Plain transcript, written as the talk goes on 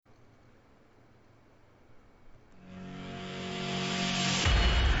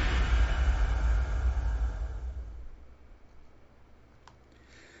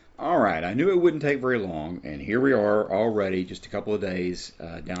All right, I knew it wouldn't take very long, and here we are already, just a couple of days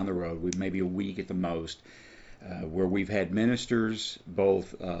down the road, with maybe a week at the most, where we've had ministers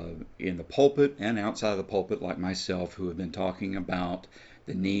both in the pulpit and outside of the pulpit, like myself, who have been talking about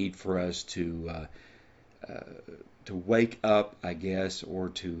the need for us to wake up, I guess, or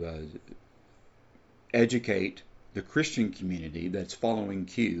to educate the Christian community that's following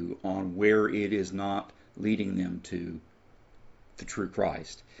Q on where it is not leading them to the true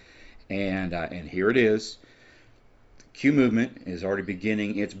Christ. And here it is. The Q movement is already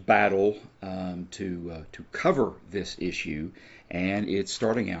beginning its battle to cover this issue, and it's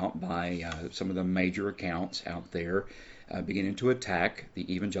starting out by some of the major accounts out there beginning to attack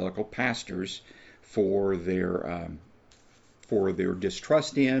the evangelical pastors for their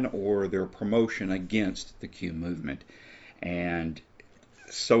distrust in or their promotion against the Q movement. And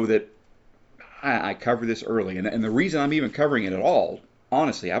so that I cover this early. And the reason I'm even covering it at all,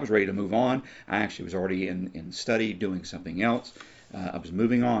 honestly, I was ready to move on. I actually was already in study doing something else. I was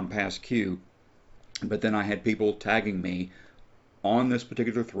moving on past Q. But then I had people tagging me on this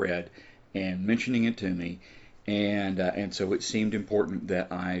particular thread and mentioning it to me. And so it seemed important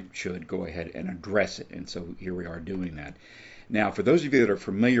that I should go ahead and address it. And so here we are doing that. Now, for those of you that are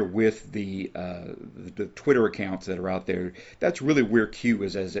familiar with the Twitter accounts that are out there, that's really where Q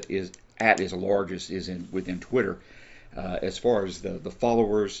is at its largest within Twitter, as far as the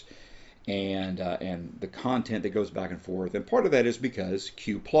followers and the content that goes back and forth. And part of that is because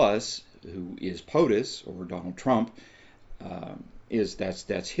Q Plus, who is POTUS or Donald Trump,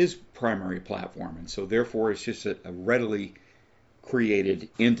 that's his primary platform, and so therefore it's just a readily created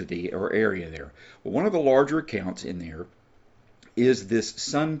entity or area there. Well, one of the larger accounts in there is this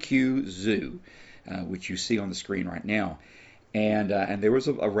SunQ Zoo, which you see on the screen right now. And there was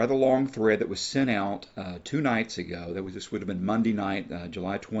a rather long thread that was sent out 2 nights ago. This would have been Monday night,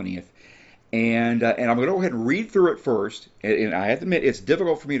 July 20th. And I'm going to go ahead and read through it first. And I have to admit, it's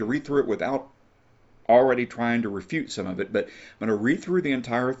difficult for me to read through it without already trying to refute some of it. But I'm going to read through the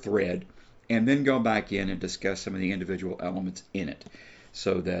entire thread and then go back in and discuss some of the individual elements in it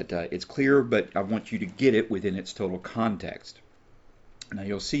so that it's clear, but I want you to get it within its total context. Now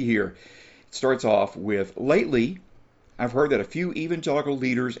you'll see here, it starts off with, lately, I've heard that a few evangelical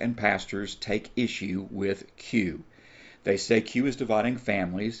leaders and pastors take issue with Q. They say Q is dividing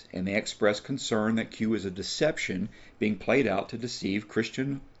families, and they express concern that Q is a deception being played out to deceive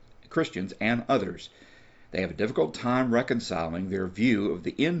Christians and others. They have a difficult time reconciling their view of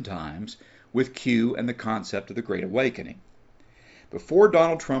the end times with Q and the concept of the Great Awakening. Before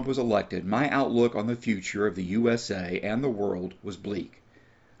Donald Trump was elected, my outlook on the future of the USA and the world was bleak.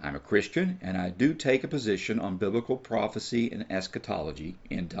 I'm a Christian, and I do take a position on biblical prophecy and eschatology,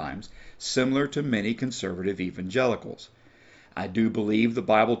 end times, similar to many conservative evangelicals. I do believe the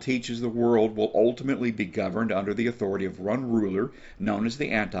Bible teaches the world will ultimately be governed under the authority of one ruler known as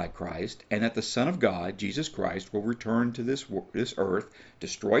the Antichrist, and that the Son of God, Jesus Christ, will return to this earth,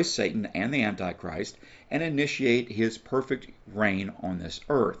 destroy Satan and the Antichrist, and initiate his perfect reign on this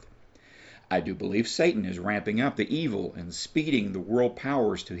earth. I do believe Satan is ramping up the evil and speeding the world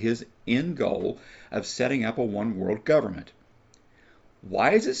powers to his end goal of setting up a one-world government.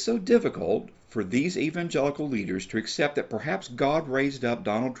 Why is it so difficult for these evangelical leaders to accept that perhaps God raised up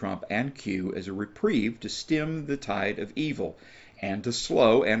Donald Trump and Q as a reprieve to stem the tide of evil and to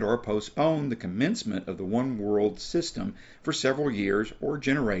slow and or postpone the commencement of the one-world system for several years or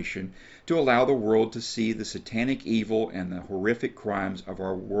generation to allow the world to see the satanic evil and the horrific crimes of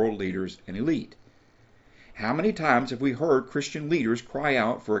our world leaders and elite? How many times have we heard Christian leaders cry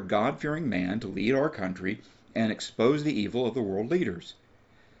out for a God-fearing man to lead our country and expose the evil of the world leaders?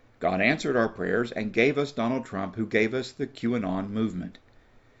 God answered our prayers and gave us Donald Trump, who gave us the QAnon movement.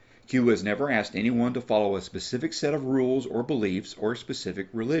 Q has never asked anyone to follow a specific set of rules or beliefs or a specific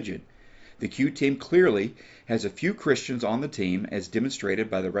religion. The Q team clearly has a few Christians on the team, as demonstrated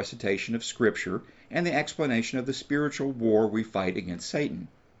by the recitation of Scripture and the explanation of the spiritual war we fight against Satan.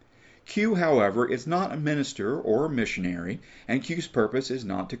 Q, however, is not a minister or a missionary, and Q's purpose is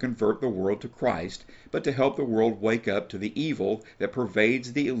not to convert the world to Christ, but to help the world wake up to the evil that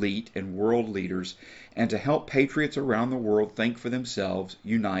pervades the elite and world leaders, and to help patriots around the world think for themselves,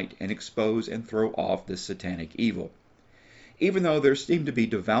 unite, and expose and throw off this satanic evil. Even though there seem to be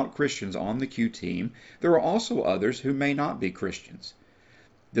devout Christians on the Q team, there are also others who may not be Christians.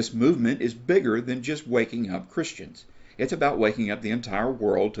 This movement is bigger than just waking up Christians. It's about waking up the entire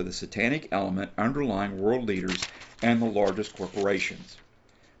world to the satanic element underlying world leaders and the largest corporations.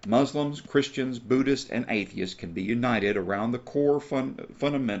 Muslims, Christians, Buddhists, and atheists can be united around the core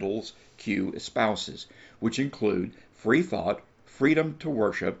fundamentals Q espouses, which include free thought, freedom to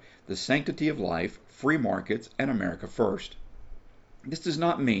worship, the sanctity of life, free markets, and America first. This does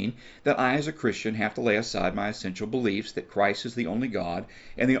not mean that I as a Christian have to lay aside my essential beliefs that Christ is the only God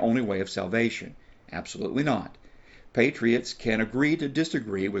and the only way of salvation. Absolutely not. Patriots can agree to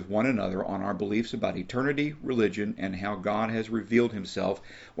disagree with one another on our beliefs about eternity, religion, and how God has revealed himself,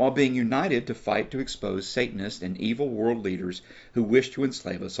 while being united to fight to expose Satanists and evil world leaders who wish to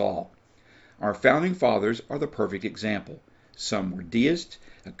enslave us all. Our founding fathers are the perfect example. Some were deists,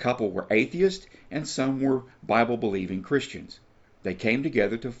 a couple were atheists, and some were Bible-believing Christians. They came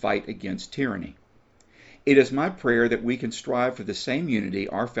together to fight against tyranny. It is my prayer that we can strive for the same unity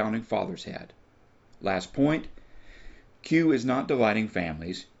our founding fathers had. Last point. Q is not dividing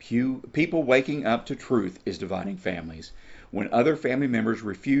families. People waking up to truth is dividing families, when other family members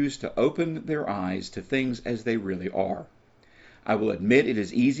refuse to open their eyes to things as they really are. I will admit it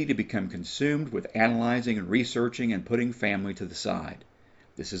is easy to become consumed with analyzing and researching and putting family to the side.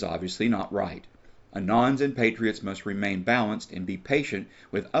 This is obviously not right. Anons and patriots must remain balanced and be patient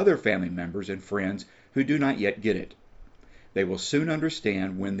with other family members and friends who do not yet get it. They will soon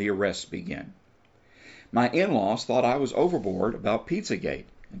understand when the arrests begin. My in-laws thought I was overboard about Pizzagate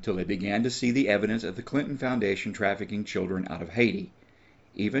until they began to see the evidence of the Clinton Foundation trafficking children out of Haiti.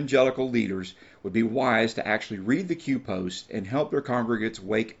 Evangelical leaders would be wise to actually read the Q post and help their congregates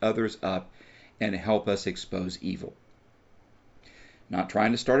wake others up and help us expose evil. Not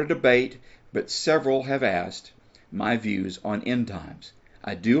trying to start a debate, but several have asked my views on end times.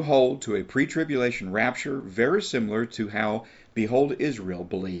 I do hold to a pre-tribulation rapture very similar to how Behold Israel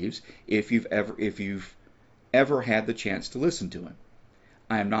believes if you've ever had the chance to listen to him.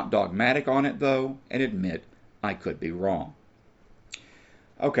 I am not dogmatic on it, though, and admit I could be wrong.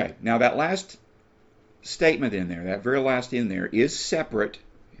 Okay, now that last statement in there, that very last in there, is separate.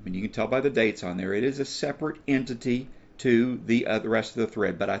 I mean, you can tell by the dates on there. It is a separate entity to the rest of the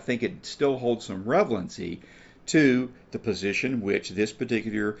thread, but I think it still holds some relevancy to the position which this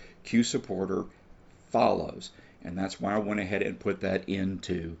particular Q supporter follows. And that's why I went ahead and put that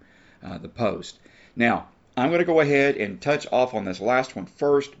into the post. Now, I'm going to go ahead and touch off on this last one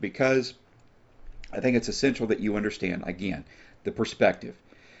first because I think it's essential that you understand, again, the perspective.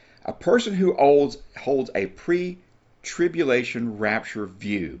 A person who holds a pre-tribulation rapture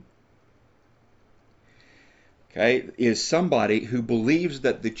view, okay, is somebody who believes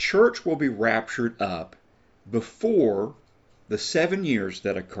that the church will be raptured up before the 7 years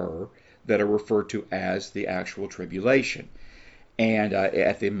that occur that are referred to as the actual tribulation and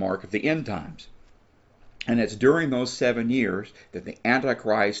at the mark of the end times. And it's during those 7 years that the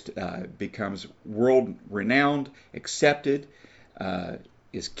Antichrist becomes world-renowned, accepted,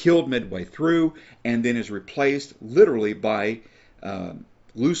 is killed midway through, and then is replaced literally by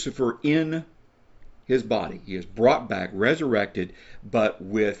Lucifer in his body. He is brought back, resurrected, but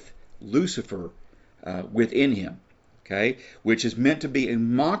with Lucifer within him, okay, which is meant to be a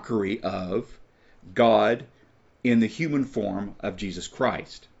mockery of God in the human form of Jesus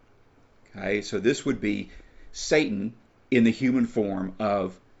Christ. Okay, so this would be Satan in the human form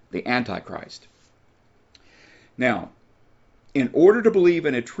of the Antichrist. Now, in order to believe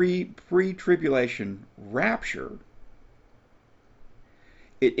in a pre-tribulation rapture,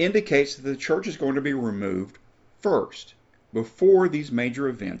 it indicates that the church is going to be removed first, before these major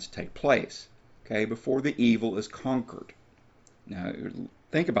events take place, okay, before the evil is conquered. Now,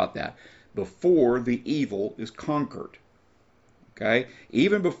 think about that. Before the evil is conquered. Okay?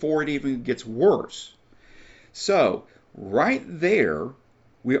 Even before it even gets worse. So, right there,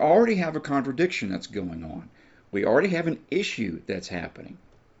 we already have a contradiction that's going on. We already have an issue that's happening.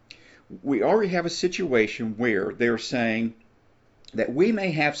 We already have a situation where they're saying that we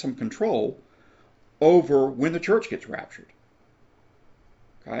may have some control over when the church gets raptured.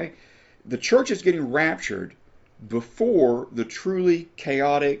 Okay? The church is getting raptured before the truly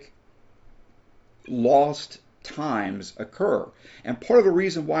chaotic, lost times occur. And part of the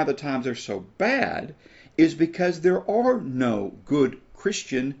reason why the times are so bad is because there are no good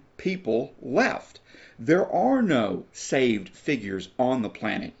Christian people left. There are no saved figures on the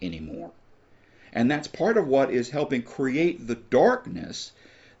planet anymore. And that's part of what is helping create the darkness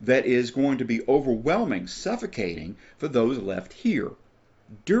that is going to be overwhelming, suffocating for those left here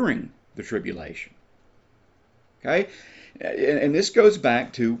during the tribulation. Okay? And this goes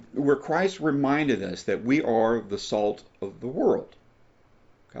back to where Christ reminded us that we are the salt of the world.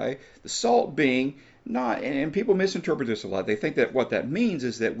 Okay? The salt being not, and people misinterpret this a lot. They think that what that means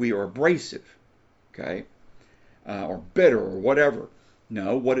is that we are abrasive, okay, or bitter or whatever.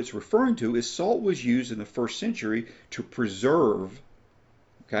 No, what it's referring to is salt was used in the first century to preserve,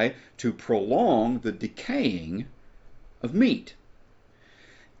 okay, to prolong the decaying of meat.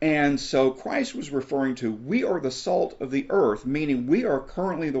 And so Christ was referring to, we are the salt of the earth, meaning we are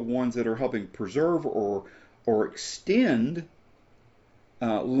currently the ones that are helping preserve or extend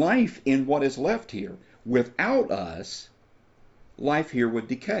life in what is left here. Without us, life here would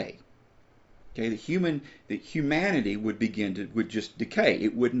decay. Okay, the humanity would just decay.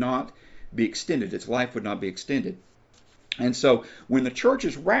 It would not be extended. Its life would not be extended. And so when the church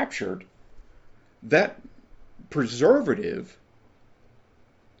is raptured, that preservative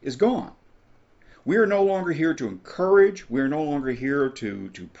is gone. We are no longer here to encourage. We are no longer here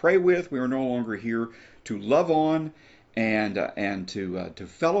to pray with. We are no longer here to love on and to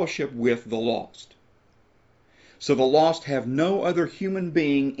fellowship with the lost. So the lost have no other human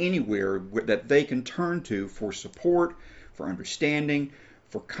being anywhere that they can turn to for support, for understanding,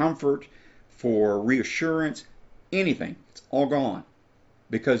 for comfort, for reassurance, anything. It's all gone.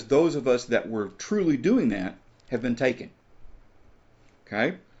 Because those of us that were truly doing that have been taken.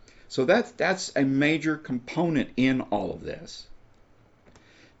 Okay? So that's a major component in all of this.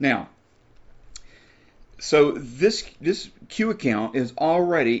 Now, so this Q account is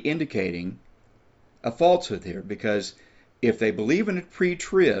already indicating a falsehood here, because if they believe in a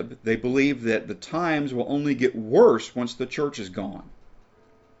pre-trib, they believe that the times will only get worse once the church is gone.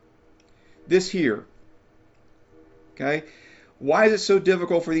 This here, okay? Why is it so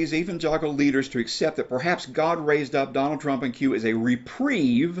difficult for these evangelical leaders to accept that perhaps God raised up Donald Trump and Q as a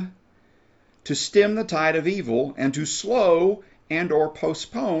reprieve to stem the tide of evil and to slow and or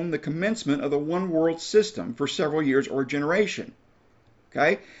postpone the commencement of the one world system for several years or a generation?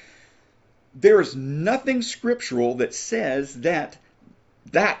 Okay? There is nothing scriptural that says that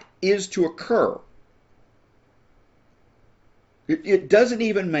that is to occur. It doesn't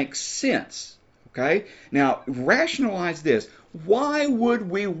even make sense. Okay? Now, rationalize this. Why would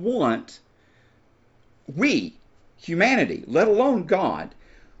we humanity, let alone God,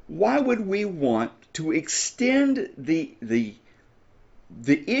 why would we want to extend the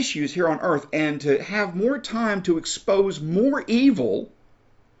issues here on earth and to have more time to expose more evil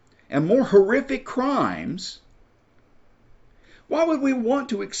and more horrific crimes? Why would we want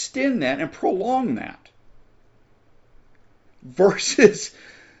to extend that and prolong that versus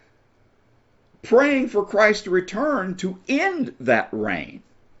praying for Christ to return to end that reign?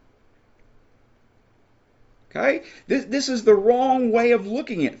 Okay? This is the wrong way of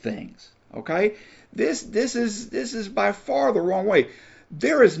looking at things. Okay? This is by far the wrong way.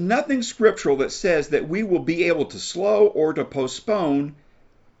 There is nothing scriptural that says that we will be able to slow or to postpone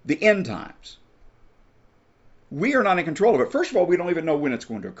the end times. We are not in control of it. First of all, we don't even know when it's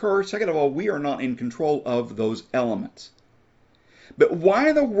going to occur. Second of all, we are not in control of those elements. But why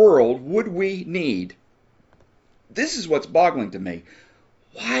in the world would we need, this is what's boggling to me,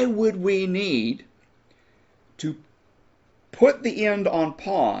 why would we need to put the end on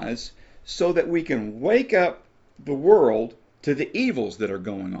pause so that we can wake up the world to the evils that are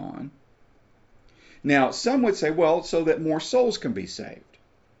going on? Now, some would say, well, so that more souls can be saved.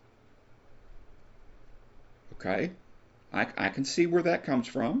 Okay, I can see where that comes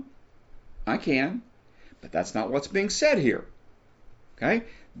from. I can. But that's not what's being said here. Okay,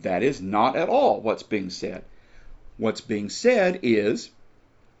 that is not at all what's being said. What's being said is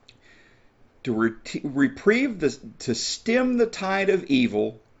to reprieve to stem the tide of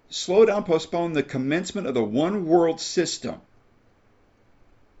evil, slow down, postpone the commencement of the one world system.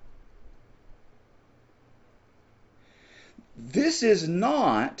 This is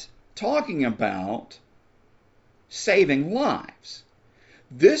not talking about saving lives.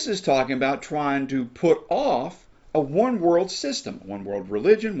 This is talking about trying to put off a one world system, one world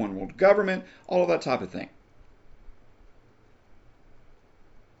religion, one world government, all of that type of thing.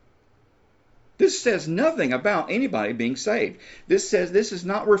 This says nothing about anybody being saved. This says this is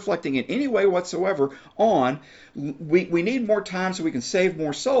not reflecting in any way whatsoever on we need more time so we can save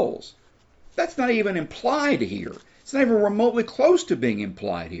more souls. That's not even implied here. It's not even remotely close to being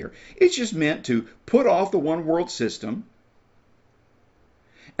implied here. It's just meant to put off the one world system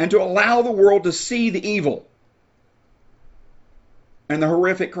and to allow the world to see the evil and the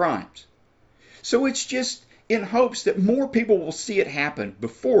horrific crimes. So it's just in hopes that more people will see it happen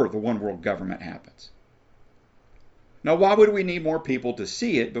before the one world government happens. Now, why would we need more people to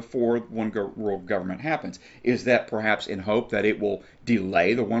see it before one world government happens? Is that perhaps in hope that it will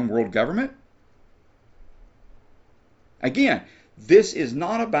delay the one world government? Again, this is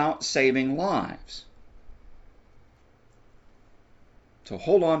not about saving lives. So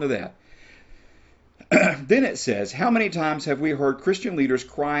hold on to that. Then it says, how many times have we heard Christian leaders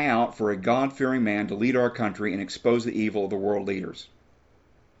cry out for a God-fearing man to lead our country and expose the evil of the world leaders?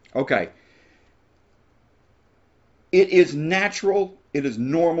 Okay. It is natural it is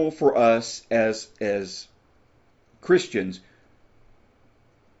normal for us as Christians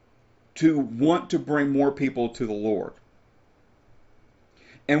to want to bring more people to the Lord.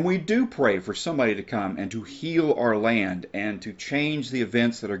 And we do pray for somebody to come and to heal our land and to change the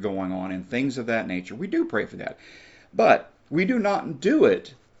events that are going on and things of that nature. We do pray for that. But we do not do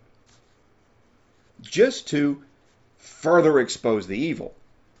it just to further expose the evil.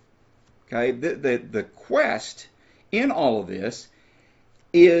 Okay? The quest in all of this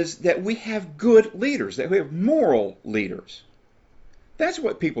is that we have good leaders, that we have moral leaders. That's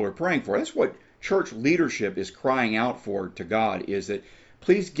what people are praying for. That's what church leadership is crying out for to God, is that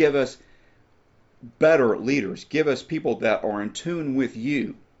please give us better leaders. Give us people that are in tune with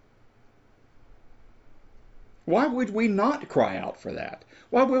you. Why would we not cry out for that?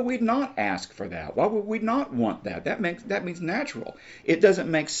 Why would we not ask for that? Why would we not want that? That means natural. It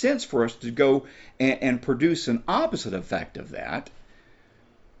doesn't make sense for us to go and produce an opposite effect of that.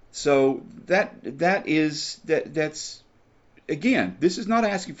 So that's again, this is not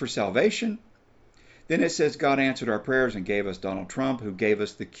asking for salvation. Then it says God answered our prayers and gave us Donald Trump, who gave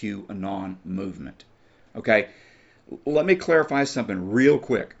us the QAnon movement. Okay, let me clarify something real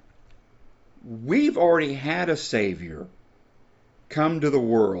quick. We've already had a Savior come to the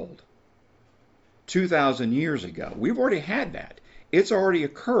world 2,000 years ago. We've already had that. It's already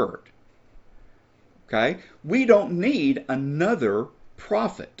occurred. Okay, we don't need another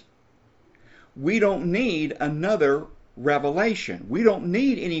prophet. We don't need another revelation. We don't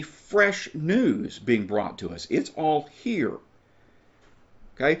need any fresh news being brought to us. It's all here.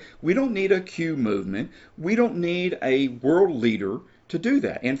 Okay? We don't need a Q movement. We don't need a world leader to do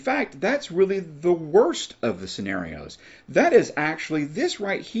that. In fact, that's really the worst of the scenarios. That is actually, this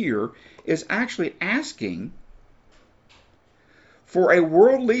right here is actually asking for a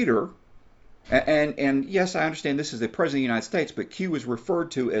world leader. And yes, I understand this is the President of the United States, but Q is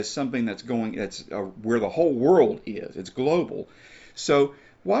referred to as something that's where the whole world is. It's global. So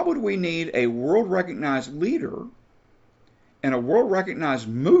why would we need a world-recognized leader and a world-recognized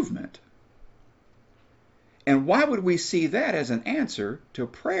movement? And why would we see that as an answer to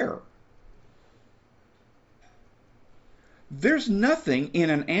prayer? There's nothing in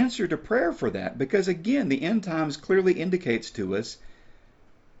an answer to prayer for that, because again, the end times clearly indicates to us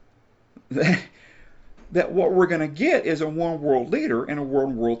that what we're going to get is a one world leader and a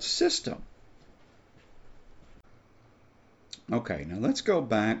one world system. Okay, now let's go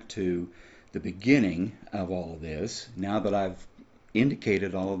back to the beginning of all of this, now that I've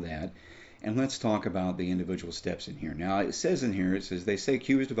indicated all of that, and let's talk about the individual steps in here. Now, it says in here, they say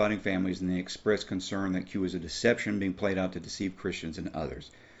Q is dividing families, and they express concern that Q is a deception being played out to deceive Christians and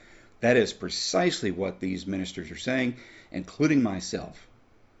others. That is precisely what these ministers are saying, including myself.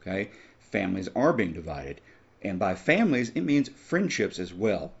 Okay? Families are being divided. And by families, it means friendships as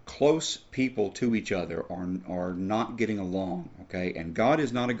well. Close people to each other are not getting along. Okay? And God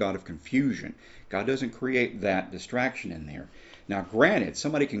is not a God of confusion. God doesn't create that distraction in there. Now, granted,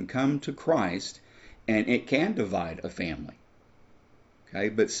 somebody can come to Christ and it can divide a family. Okay?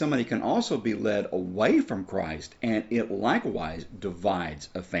 But somebody can also be led away from Christ and it likewise divides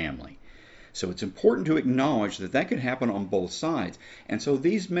a family. So it's important to acknowledge that that can happen on both sides. And so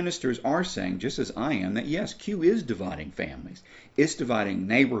these ministers are saying, just as I am, that yes, Q is dividing families. It's dividing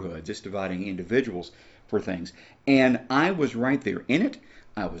neighborhoods. It's dividing individuals for things. And I was right there in it.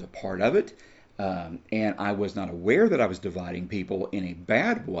 I was a part of it. And I was not aware that I was dividing people in a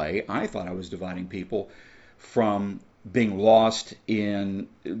bad way. I thought I was dividing people from being lost in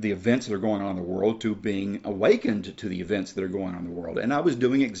the events that are going on in the world to being awakened to the events that are going on in the world. And I was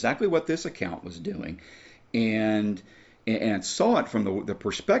doing exactly what this account was doing, and saw it from the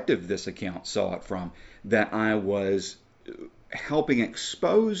perspective this account saw it from, that I was helping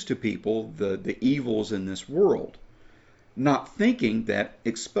expose to people the evils in this world, not thinking that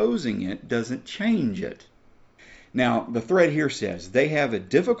exposing it doesn't change it. Now, the thread here says they have a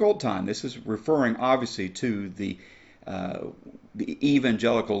difficult time. This is referring obviously to the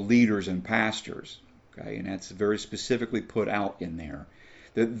evangelical leaders and pastors, okay, and that's very specifically put out in there,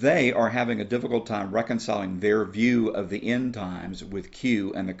 that they are having a difficult time reconciling their view of the end times with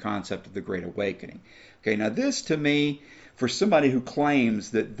Q and the concept of the Great Awakening. Okay, now this to me, for somebody who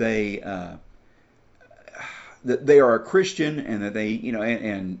claims that they are a Christian and that they,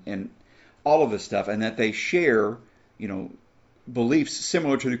 and all of this stuff, and that they share, beliefs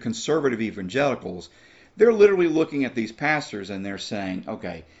similar to the conservative evangelicals, they're literally looking at these pastors and they're saying,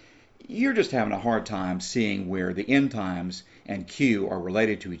 okay, you're just having a hard time seeing where the end times and Q are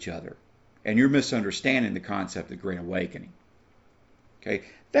related to each other. And you're misunderstanding the concept of the Great Awakening. Okay,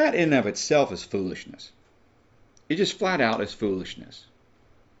 that in and of itself is foolishness. It just flat out is foolishness.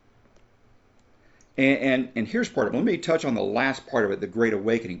 And here's part of it. Let me touch on the last part of it, the Great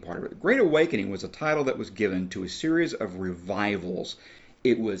Awakening part of it. The Great Awakening was a title that was given to a series of revivals.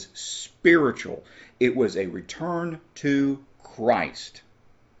 It was spiritual. It was a return to Christ.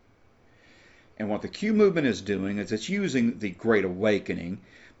 And what the Q movement is doing is it's using the Great Awakening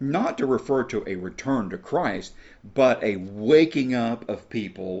not to refer to a return to Christ, but a waking up of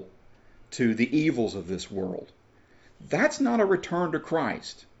people to the evils of this world. That's not a return to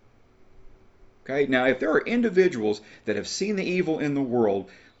Christ. Okay? Now, if there are individuals that have seen the evil in the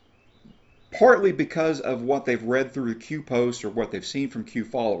world, partly because of what they've read through the Q posts or what they've seen from Q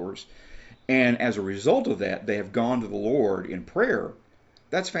followers, and as a result of that, they have gone to the Lord in prayer,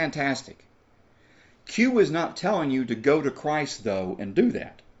 that's fantastic. Q is not telling you to go to Christ, though, and do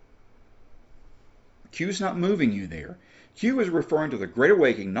that. Q is not moving you there. Q is referring to the Great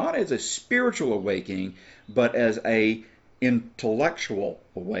Awakening not as a spiritual awakening, but as an intellectual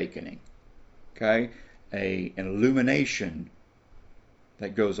awakening. Okay? An illumination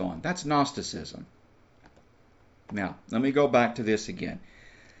that goes on. That's Gnosticism. Now, let me go back to this again.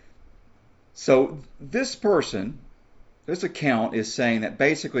 So this person, this account is saying that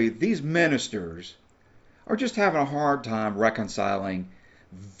basically these ministers are just having a hard time reconciling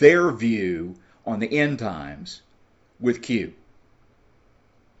their view on the end times with Q.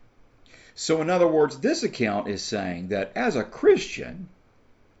 So in other words, this account is saying that as a Christian,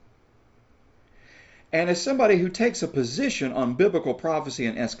 and as somebody who takes a position on biblical prophecy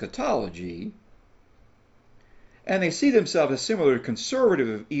and eschatology, and they see themselves as similar to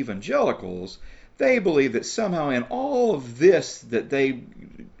conservative evangelicals, they believe that somehow in all of this that they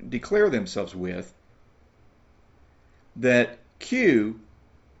declare themselves with, that Q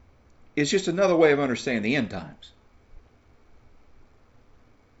is just another way of understanding the end times.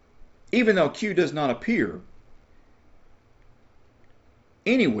 Even though Q does not appear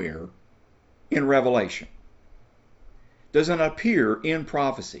anywhere in Revelation, doesn't appear in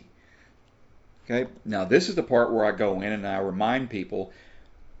prophecy. Okay, now this is the part where I go in and I remind people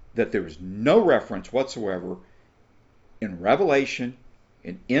that there is no reference whatsoever in Revelation,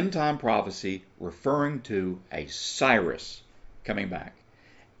 in end time prophecy, referring to a Cyrus coming back.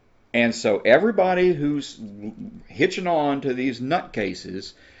 And so everybody who's hitching on to these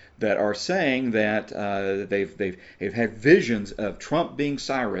nutcases that are saying that they've had visions of Trump being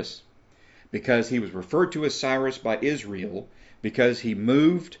Cyrus because he was referred to as Cyrus by Israel because he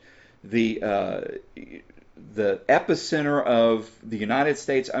moved the epicenter of the United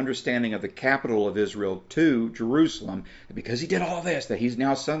States understanding of the capital of Israel to Jerusalem, because he did all this, that he's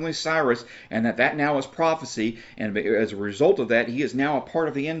now suddenly Cyrus, and that now is prophecy, and as a result of that, he is now a part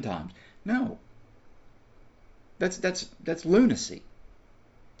of the end times. No. That's lunacy.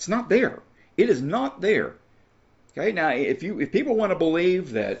 It's not there. It is not there. Okay, now if people want to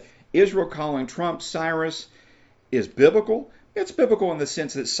believe that Israel calling Trump Cyrus is biblical, it's biblical in the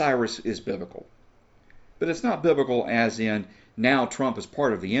sense that Cyrus is biblical. But it's not biblical as in now Trump is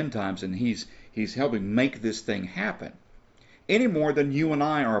part of the end times and he's helping make this thing happen, any more than you and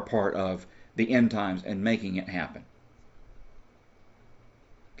I are a part of the end times and making it happen.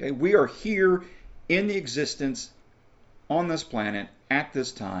 Okay, we are here in the existence on this planet at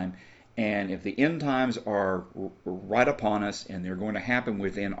this time, and if the end times are right upon us and they're going to happen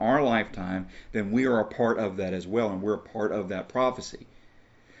within our lifetime, then we are a part of that as well, and we're a part of that prophecy.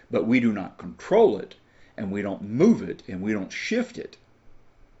 But we do not control it, and we don't move it, and we don't shift it.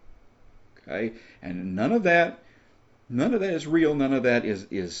 Okay? And none of that is real, none of that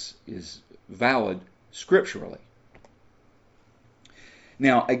is valid scripturally.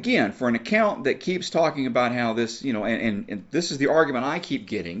 Now, again, for an account that keeps talking about how this, and this is the argument I keep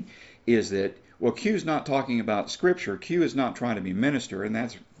getting, is that, well, Q's not talking about Scripture, Q is not trying to be minister, and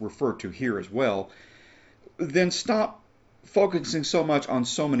that's referred to here as well, then stop focusing so much on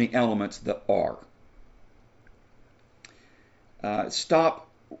so many elements that are. Stop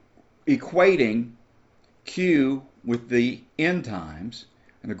equating Q with the end times,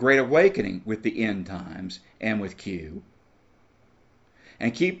 and the Great Awakening with the end times, and with Q.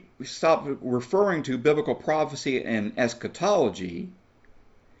 And stop referring to biblical prophecy and eschatology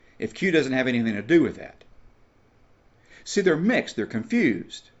if Q doesn't have anything to do with that. See, they're mixed, they're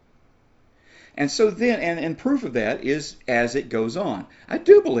confused. And so then, and proof of that is as it goes on. I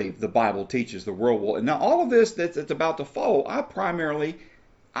do believe the Bible teaches the world will, and now all of this that's about to follow, I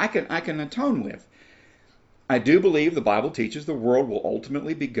can atone with. I do believe the Bible teaches the world will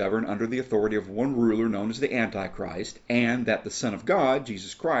ultimately be governed under the authority of one ruler known as the Antichrist, and that the Son of God,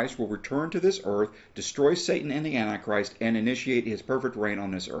 Jesus Christ, will return to this earth, destroy Satan and the Antichrist, and initiate his perfect reign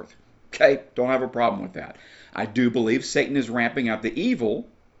on this earth. Okay, don't have a problem with that. I do believe Satan is ramping up the evil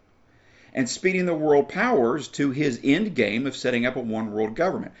and speeding the world powers to his end game of setting up a one world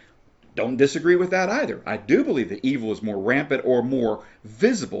government. Don't disagree with that either. I do believe that evil is more rampant or more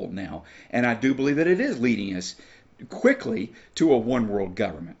visible now, and I do believe that it is leading us quickly to a one world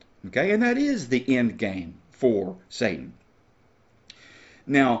government. Okay, and that is the end game for Satan.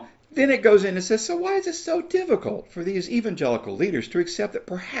 Now, then it goes in and says, so why is it so difficult for these evangelical leaders to accept that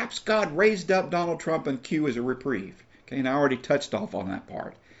perhaps God raised up Donald Trump and Q as a reprieve? Okay, and I already touched off on that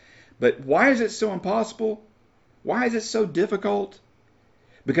part. But why is it so impossible? Why is it so difficult?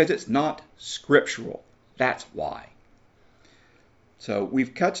 Because it's not scriptural. That's why. So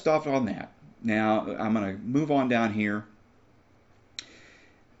we've touched off on that. Now I'm going to move on down here.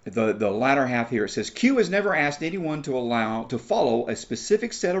 The latter half here, it says, Q has never asked anyone to follow a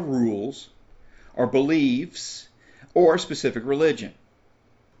specific set of rules or beliefs or a specific religion.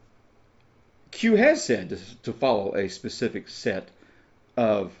 Q has said to follow a specific set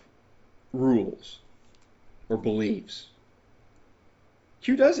of rules or beliefs.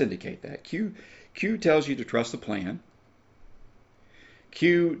 Q does indicate that. Q tells you to trust the plan.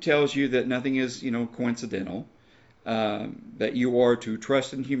 Q tells you that nothing is, coincidental. That you are to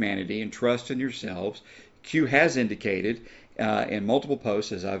trust in humanity and trust in yourselves. Q has indicated in multiple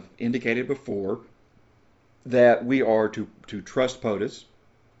posts, as I've indicated before, that we are to trust POTUS,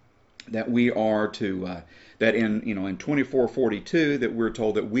 that we are to that in 2442 that we're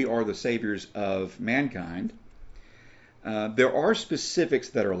told that we are the saviors of mankind. There are specifics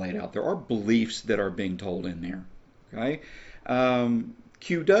that are laid out. There are beliefs that are being told in there. Okay,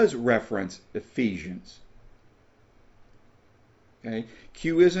 Q does reference Ephesians. Okay,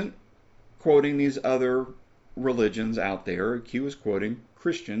 Q isn't quoting these other religions out there. Q is quoting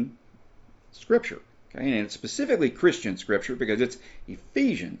Christian scripture. Okay, and it's specifically Christian scripture because it's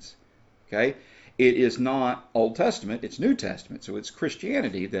Ephesians. Okay, it is not Old Testament; it's New Testament. So it's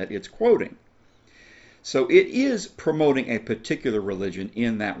Christianity that it's quoting. So it is promoting a particular religion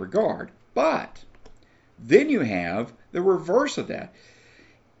in that regard. But then you have the reverse of that.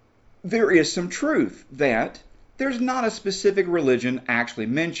 There is some truth that there's not a specific religion actually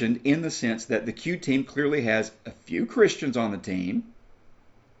mentioned in the sense that the Q team clearly has a few Christians on the team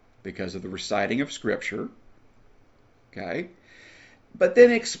because of the reciting of Scripture. Okay? But then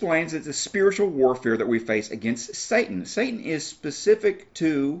it explains that the spiritual warfare that we face against Satan. Satan is specific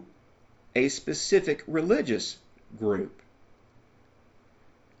to a specific religious group.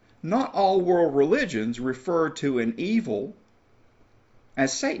 Not all world religions refer to an evil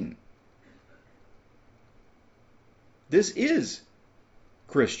as Satan. This is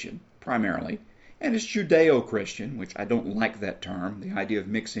Christian, primarily, and it's Judeo-Christian, which I don't like that term. The idea of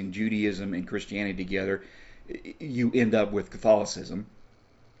mixing Judaism and Christianity together, you end up with Catholicism.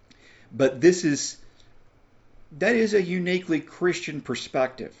 But that is a uniquely Christian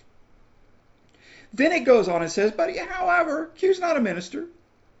perspective. Then it goes on and says, but however, Q's not a minister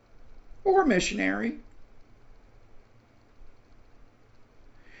or a missionary.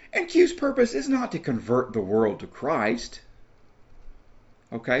 And Q's purpose is not to convert the world to Christ.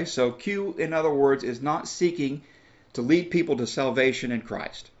 Okay, so Q, in other words, is not seeking to lead people to salvation in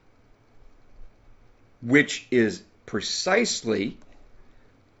Christ, which is precisely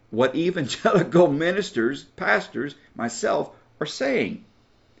what evangelical ministers, pastors, myself, are saying.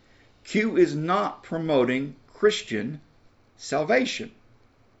 Q is not promoting Christian salvation,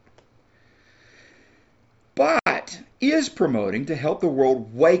 but is promoting to help the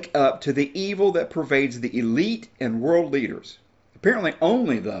world wake up to the evil that pervades the elite and world leaders. Apparently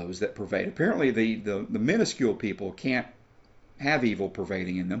only those that pervade. Apparently the minuscule people can't have evil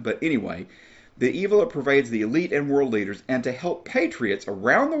pervading in them. But anyway, the evil that pervades the elite and world leaders, and to help patriots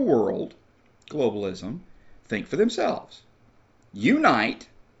around the world, globalism, think for themselves. Unite,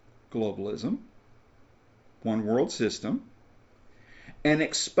 globalism, one world system, and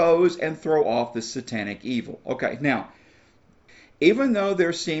expose and throw off the satanic evil. Okay, now, even though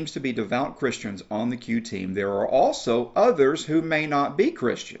there seems to be devout Christians on the Q team, there are also others who may not be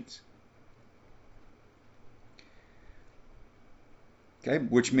Christians. Okay,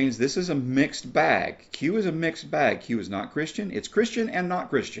 which means this is a mixed bag. Q is a mixed bag. Q is not Christian. It's Christian and not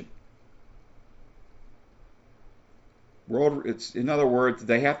Christian. In other words,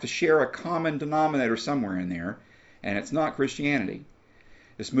 they have to share a common denominator somewhere in there, and it's not Christianity.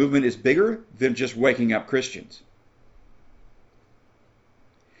 This movement is bigger than just waking up Christians.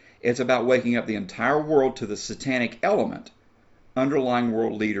 It's about waking up the entire world to the satanic element underlying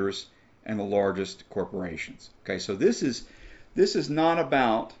world leaders and the largest corporations. Okay, so this is not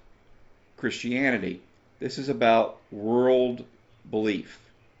about Christianity. This is about world belief,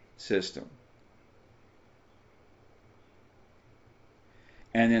 system.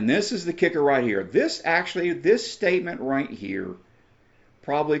 And then this is the kicker right here. This statement right here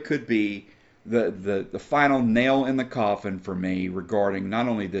probably could be the final nail in the coffin for me regarding not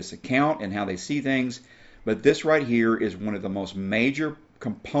only this account and how they see things, but this right here is one of the most major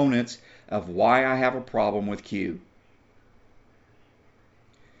components of why I have a problem with Q.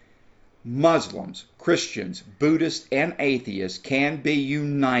 Muslims, Christians, Buddhists, and atheists can be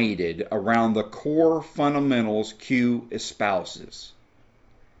united around the core fundamentals Q espouses.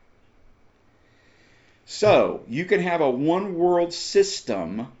 So, you can have a one-world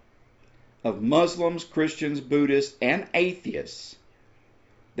system of Muslims, Christians, Buddhists, and atheists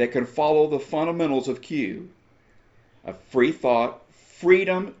that can follow the fundamentals of Q, of free thought,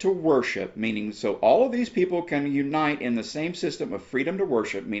 freedom to worship, meaning so all of these people can unite in the same system of freedom to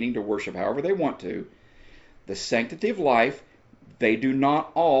worship, meaning to worship however they want to. The sanctity of life, they do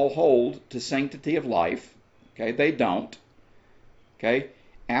not all hold to sanctity of life. Okay, they don't. Okay,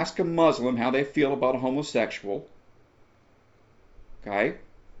 ask a Muslim how they feel about a homosexual. Okay,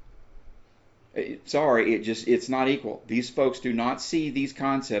 sorry, it's not equal. These folks do not see these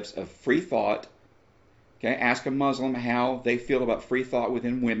concepts of free thought. Okay, ask a Muslim how they feel about free thought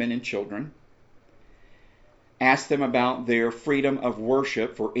within women and children. Ask them about their freedom of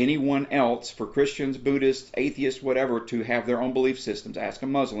worship for anyone else, for Christians, Buddhists, atheists, whatever, to have their own belief systems. Ask a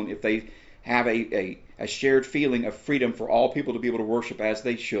Muslim if they have a shared feeling of freedom for all people to be able to worship as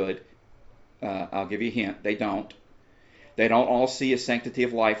they should. I'll give you a hint, they don't. They don't all see a sanctity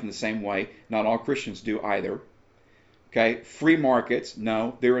of life in the same way. Not all Christians do either. Okay, free markets,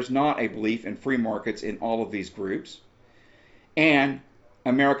 no, there is not a belief in free markets in all of these groups. And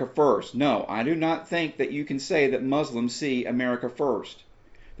America first, no, I do not think that you can say that Muslims see America first.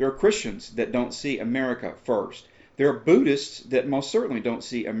 There are Christians that don't see America first. There are Buddhists that most certainly don't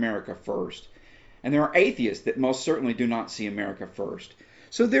see America first. And there are atheists that most certainly do not see America first.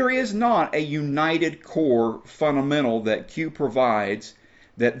 So there is not a united core fundamental that Q provides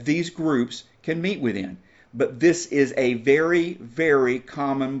that these groups can meet within. But this is a very, very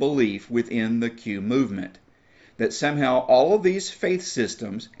common belief within the Q movement, that somehow all of these faith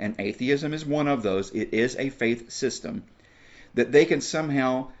systems, and atheism is one of those, it is a faith system, that they can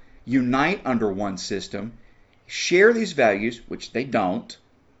somehow unite under one system, share these values, which they don't,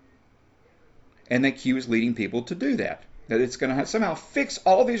 and that Q is leading people to do that. That it's going to somehow fix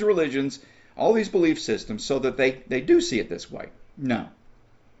all these religions, all these belief systems, so that they do see it this way. No.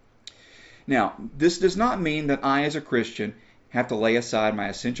 Now, this does not mean that I, as a Christian, have to lay aside my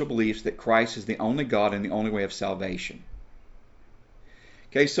essential beliefs that Christ is the only God and the only way of salvation.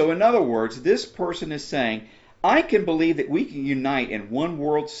 Okay, so in other words, this person is saying, I can believe that we can unite in one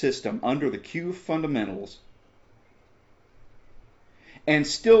world system under the Q fundamentals and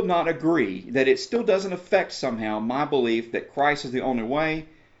still not agree that it still doesn't affect somehow my belief that Christ is the only way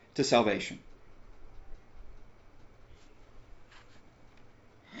to salvation.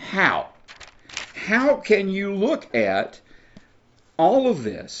 How? How can you look at all of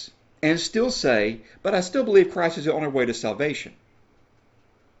this and still say, but I still believe Christ is the only way to salvation?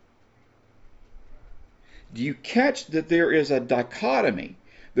 Do you catch that there is a dichotomy?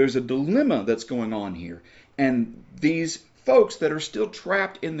 There's a dilemma that's going on here. And these folks that are still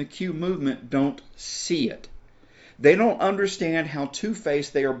trapped in the Q movement don't see it. They don't understand how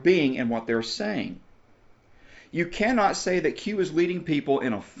two-faced they are being in what they're saying. You cannot say that Q is leading people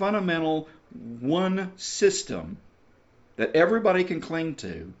in a fundamental one system that everybody can cling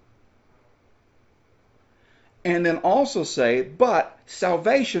to, and then also say, but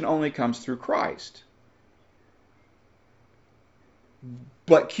salvation only comes through Christ.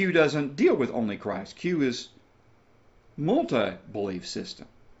 But Q doesn't deal with only Christ. Q is multi-belief system,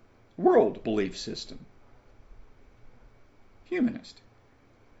 world belief system, humanist.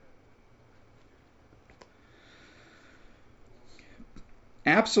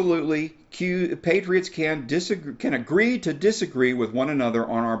 Absolutely, patriots can agree to disagree with one another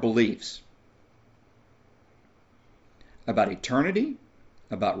on our beliefs about eternity,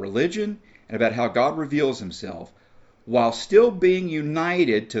 about religion, and about how God reveals himself, while still being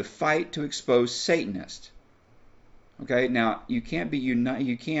united to fight to expose Satanists. Okay, now you can't be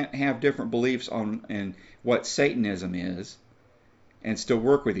you can't have different beliefs on and what Satanism is and still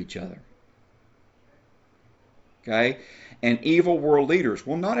work with each other. Okay? And evil world leaders.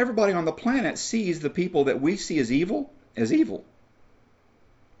 Well, not everybody on the planet sees the people that we see as evil.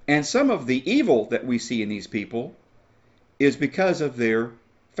 And some of the evil that we see in these people is because of their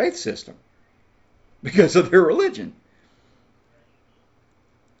faith system, because of their religion.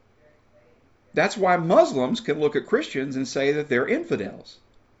 That's why Muslims can look at Christians and say that they're infidels.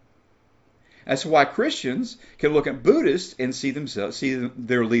 That's why Christians can look at Buddhists and see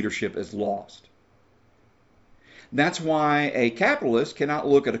their leadership as lost. That's why a capitalist cannot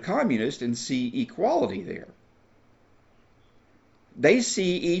look at a communist and see equality there. They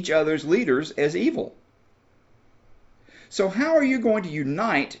see each other's leaders as evil. So how are you going to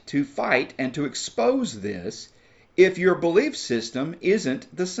unite to fight and to expose this if your belief system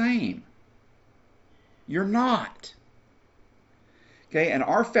isn't the same? You're not. Okay, and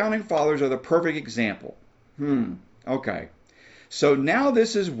our founding fathers are the perfect example. Okay. So now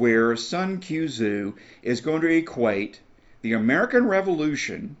this is where Sun Tzu is going to equate the American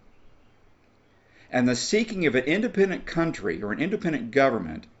Revolution and the seeking of an independent country or an independent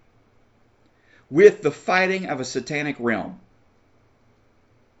government with the fighting of a satanic realm.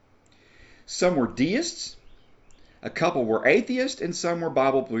 Some were deists, a couple were atheists, and some were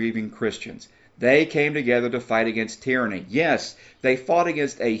Bible-believing Christians. They came together to fight against tyranny. Yes, they fought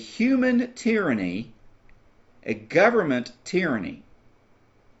against a human tyranny, a government tyranny.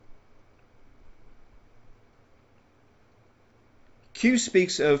 Q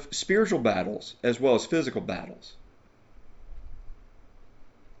speaks of spiritual battles as well as physical battles.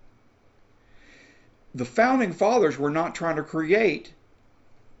 The founding fathers were not trying to create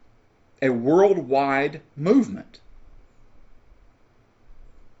a worldwide movement.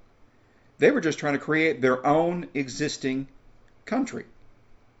 They were just trying to create their own existing country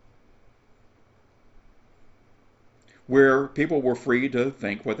where people were free to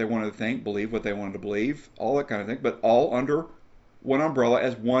think what they wanted to think, believe what they wanted to believe, all that kind of thing, but all under one umbrella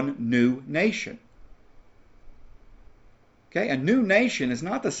as one new nation. Okay, a new nation is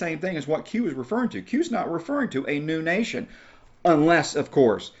not the same thing as what Q is referring to. Q is not referring to a new nation, unless, of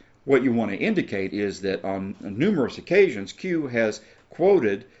course, what you want to indicate is that on numerous occasions, Q has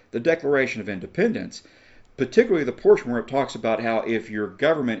quoted the Declaration of Independence, particularly the portion where it talks about how if your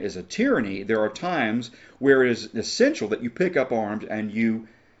government is a tyranny, there are times where it is essential that you pick up arms and you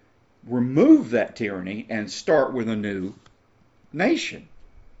remove that tyranny and start with a new nation.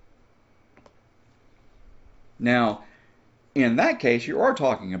 Now, in that case, you are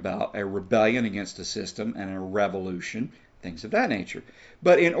talking about a rebellion against a system and a revolution, things of that nature.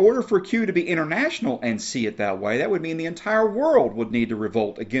 But in order for Q to be international and see it that way, that would mean the entire world would need to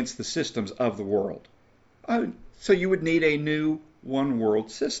revolt against the systems of the world. So you would need a new one world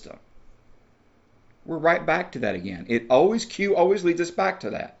system. We're right back to that again. Q always leads us back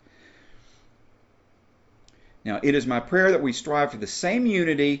to that. Now, it is my prayer that we strive for the same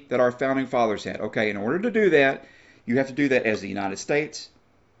unity that our founding fathers had. Okay, in order to do that, you have to do that as the United States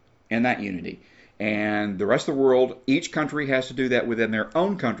and that unity. And the rest of the world, each country has to do that within their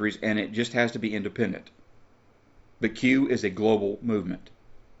own countries, and it just has to be independent. But Q is a global movement.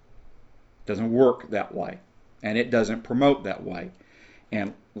 It doesn't work that way, and it doesn't promote that way.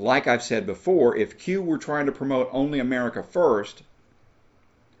 And like I've said before, if Q were trying to promote only America first,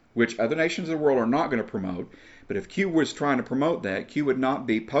 which other nations of the world are not going to promote, but if Q was trying to promote that, Q would not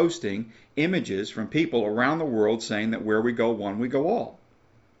be posting images from people around the world saying that where we go one, we go all.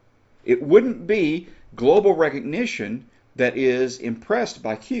 It wouldn't be global recognition that is impressed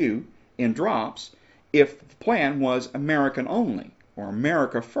by Q in drops if the plan was American only or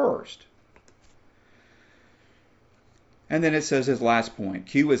America first. And then it says his last point,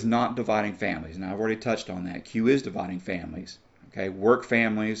 Q is not dividing families. Now, I've already touched on that. Q is dividing families. Okay, work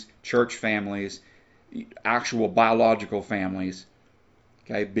families, church families, actual biological families.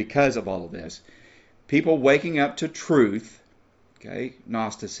 Okay, because of all of this. People waking up to truth, okay,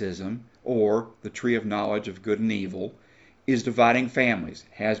 Gnosticism, or the tree of knowledge of good and evil, is dividing families,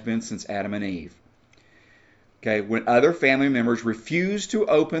 has been since Adam and Eve. Okay, when other family members refuse to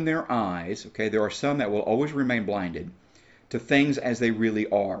open their eyes, okay, there are some that will always remain blinded to things as they really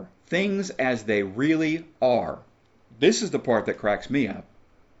are. Things as they really are. This is the part that cracks me up.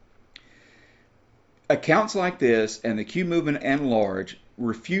 Accounts like this and the Q movement at large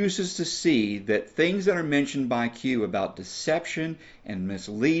refuses to see that things that are mentioned by Q about deception and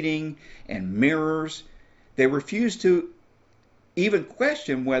misleading and mirrors, they refuse to even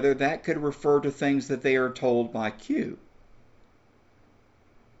question whether that could refer to things that they are told by Q.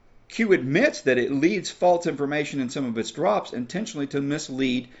 Q admits that it leads false information in some of its drops intentionally to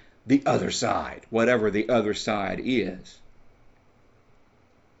mislead the other side, whatever the other side is.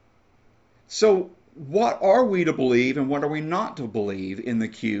 So what are we to believe and what are we not to believe in the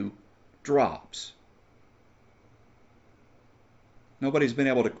Q drops? Nobody's been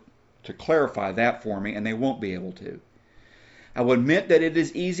able to clarify that for me, and they won't be able to. I will admit that it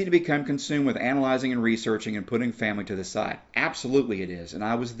is easy to become consumed with analyzing and researching and putting family to the side. Absolutely it is, and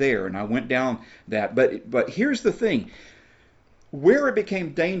I was there, and I went down that. But here's the thing. Where it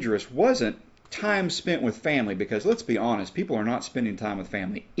became dangerous wasn't time spent with family, because let's be honest, people are not spending time with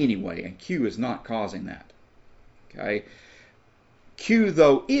family anyway, and Q is not causing that. Okay? Q,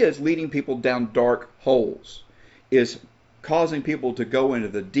 though, is leading people down dark holes, is causing people to go into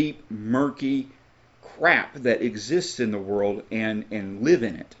the deep, murky crap that exists in the world and live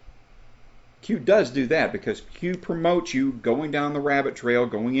in it. Q does do that because Q promotes you going down the rabbit trail,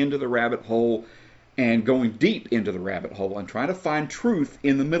 going into the rabbit hole, and going deep into the rabbit hole and trying to find truth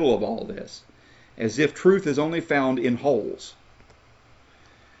in the middle of all this, as if truth is only found in holes.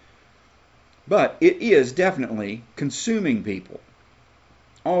 But it is definitely consuming people.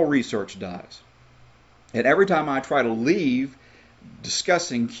 All research does. And every time I try to leave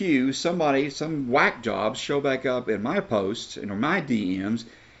discussing Q, some whack jobs show back up in my posts and my DMs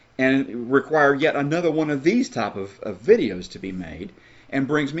and require yet another one of these type of videos to be made, and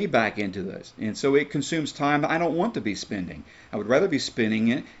brings me back into this. And so it consumes time I don't want to be spending. I would rather be spending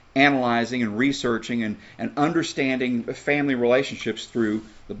it analyzing and researching and understanding family relationships through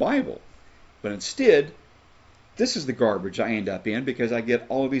the Bible. But instead, this is the garbage I end up in because I get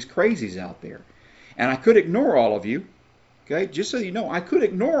all of these crazies out there. And I could ignore all of you, okay? Just so you know, I could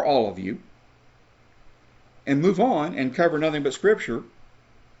ignore all of you and move on and cover nothing but Scripture.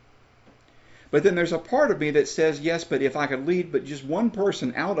 But then there's a part of me that says, yes, but if I could lead but just one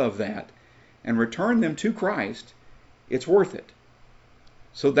person out of that and return them to Christ, it's worth it.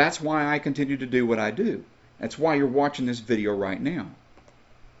 So that's why I continue to do what I do. That's why you're watching this video right now.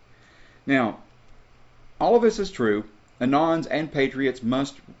 Now, all of this is true. Anons and patriots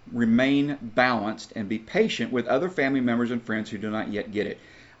must remain balanced and be patient with other family members and friends who do not yet get it.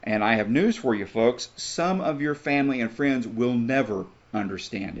 And I have news for you, folks. Some of your family and friends will never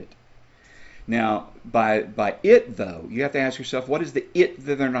understand it. Now, by it, though, you have to ask yourself, what is the it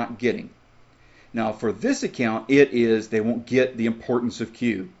that they're not getting? Now, for this account, it is they won't get the importance of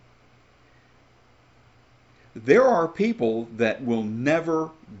Q. There are people that will never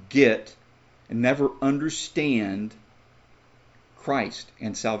get and never understand Christ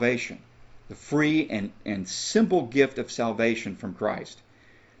and salvation, the free and simple gift of salvation from Christ.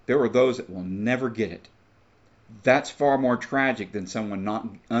 There are those that will never get it. That's far more tragic than someone not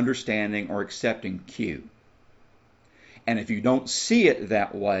understanding or accepting Q. And if you don't see it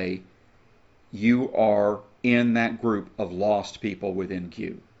that way, you are in that group of lost people within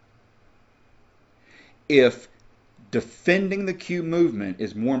Q. If defending the Q movement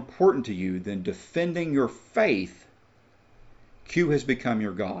is more important to you than defending your faith, Q has become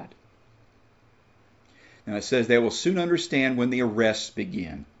your God. Now it says they will soon understand when the arrests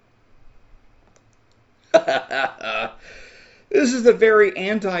begin. This is the very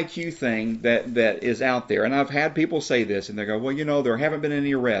anti-Q thing that is out there. And I've had people say this, and they go, well, you know, there haven't been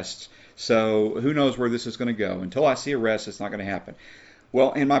any arrests, so who knows where this is going to go. Until I see arrests, it's not going to happen.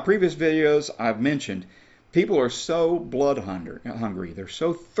 Well, in my previous videos, I've mentioned people are so blood hungry. They're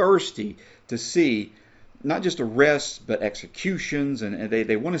so thirsty to see not just arrests, but executions, and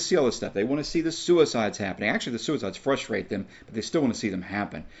they want to see all this stuff. They want to see the suicides happening. Actually, the suicides frustrate them, but they still want to see them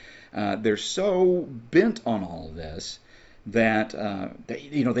happen. They're so bent on all of this that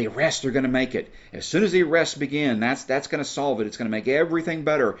the arrests are going to make it. As soon as the arrests begin, that's going to solve it. It's going to make everything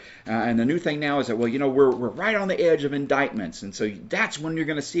better. And the new thing now is that, well, we're right on the edge of indictments, and so that's when you're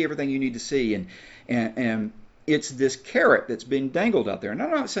going to see everything you need to see. And it's this carrot that's being dangled out there. And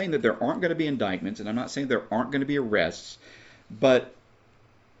I'm not saying that there aren't going to be indictments, and I'm not saying there aren't going to be arrests, but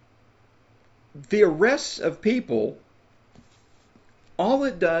the arrests of people, all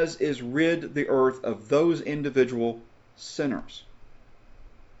it does is rid the earth of those individual sinners.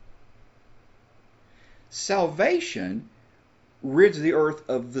 Salvation rids the earth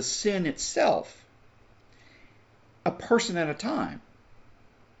of the sin itself, a person at a time.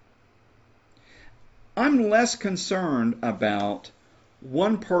 I'm less concerned about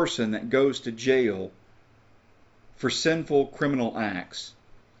one person that goes to jail for sinful criminal acts.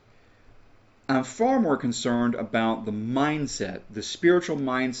 I'm far more concerned about the mindset, the spiritual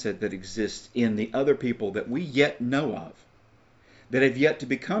mindset that exists in the other people that we yet know of, that have yet to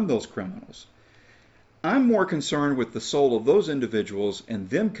become those criminals. I'm more concerned with the soul of those individuals and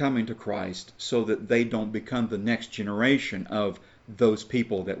them coming to Christ so that they don't become the next generation of those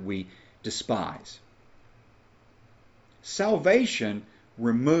people that we despise. Salvation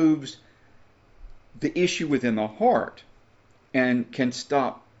removes the issue within the heart and can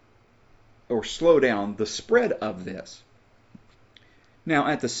stop or slow down the spread of this. Now,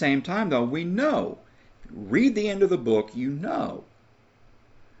 at the same time, though, we know, read the end of the book, you know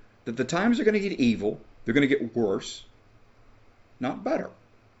that the times are going to get evil, they're going to get worse, not better.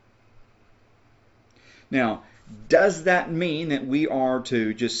 Now, Does that mean that we are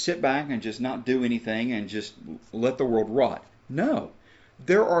to just sit back and just not do anything and just let the world rot? No.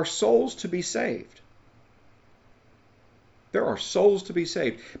 There are souls to be saved. There are souls to be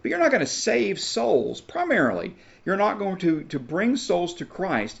saved. But you're not going to save souls, primarily. You're not going to bring souls to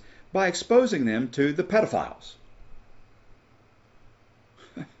Christ by exposing them to the pedophiles.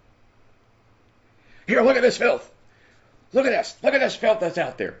 Here, look at this filth. Look at this. Look at this filth that's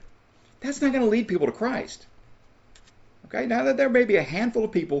out there. That's not going to lead people to Christ. Okay, now that there may be a handful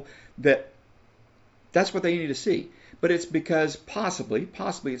of people that's what they need to see. But it's because possibly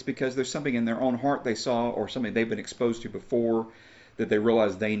it's because there's something in their own heart they saw or something they've been exposed to before that they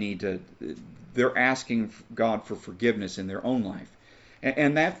realize they're asking God for forgiveness in their own life.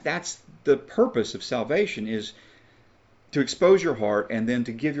 And that's the purpose of salvation, is to expose your heart and then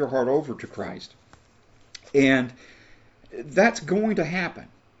to give your heart over to Christ. And that's going to happen.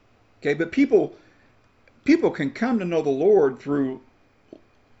 Okay, but people can come to know the Lord through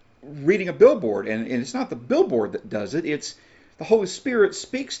reading a billboard, and it's not the billboard that does it, it's the Holy Spirit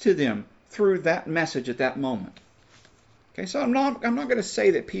speaks to them through that message at that moment. Okay, so I'm not going to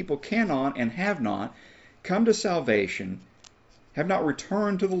say that people cannot and have not come to salvation, have not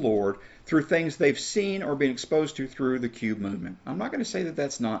returned to the Lord through things they've seen or been exposed to through the Q movement. I'm not going to say that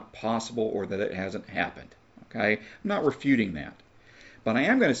that's not possible or that it hasn't happened. Okay, I'm not refuting that. But I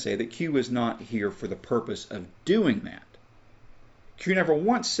am going to say that Q is not here for the purpose of doing that. Q never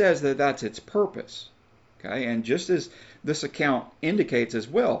once says that that's its purpose. Okay, and just as this account indicates as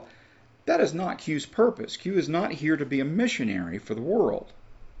well, that is not Q's purpose. Q is not here to be a missionary for the world.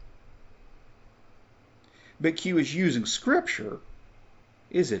 But Q is using Scripture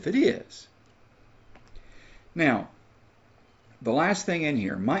as if it is. Now, the last thing in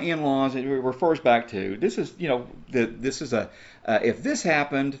here, my in-laws, it refers back to, this is, if this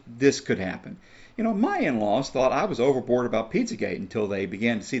happened, this could happen. My in-laws thought I was overboard about Pizzagate until they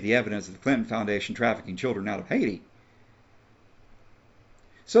began to see the evidence of the Clinton Foundation trafficking children out of Haiti.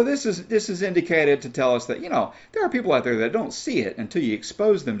 So this is indicated to tell us that, there are people out there that don't see it until you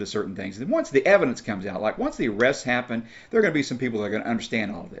expose them to certain things. And once the evidence comes out, like once the arrests happen, there are going to be some people that are going to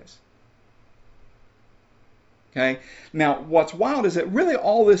understand all of this. Okay? Now, what's wild is that really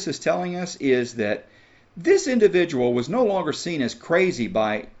all this is telling us is that this individual was no longer seen as crazy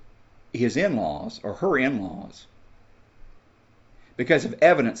by his in-laws or her in-laws because of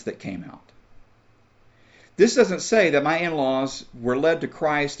evidence that came out. This doesn't say that my in-laws were led to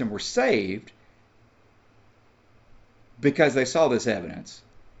Christ and were saved because they saw this evidence.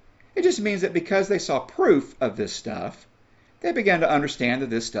 It just means that because they saw proof of this stuff, they began to understand that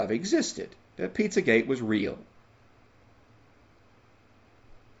this stuff existed, that Pizzagate was real.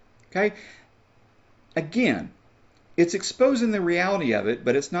 Okay? Again, it's exposing the reality of it,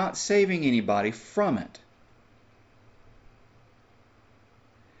 but it's not saving anybody from it.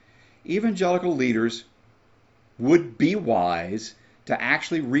 Evangelical leaders would be wise to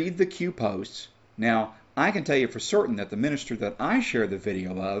actually read the Q posts. Now, I can tell you for certain that the minister that I share the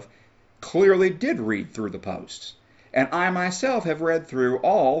video of clearly did read through the posts. And I myself have read through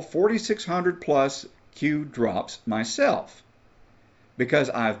all 4,600 plus Q drops myself, because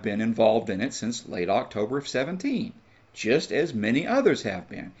I've been involved in it since late October of 17, just as many others have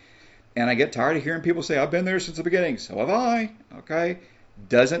been. And I get tired of hearing people say, I've been there since the beginning. So have I. Okay?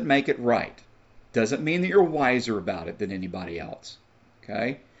 Doesn't make it right. Doesn't mean that you're wiser about it than anybody else.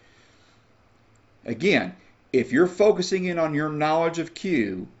 Okay? Again, if you're focusing in on your knowledge of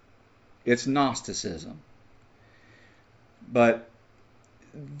Q, it's Gnosticism. But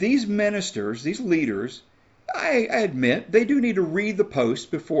these ministers, these leaders, I admit they do need to read the posts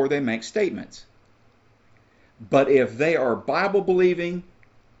before they make statements. But if they are Bible-believing,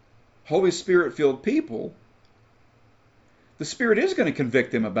 Holy Spirit-filled people, the Spirit is going to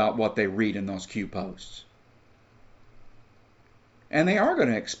convict them about what they read in those Q posts. And they are going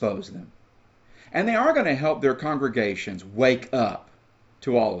to expose them. And they are going to help their congregations wake up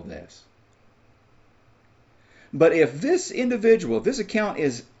to all of this. But if this individual, if this account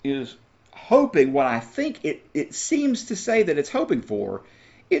is hoping what I think it seems to say that it's hoping for,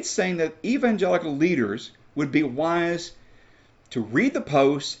 it's saying that evangelical leaders would be wise to read the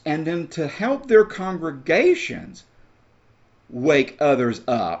posts and then to help their congregations wake others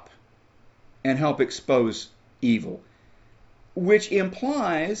up and help expose evil. Which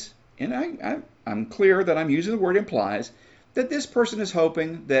implies, and I'm clear that I'm using the word implies, that this person is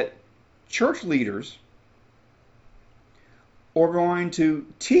hoping that church leaders are going to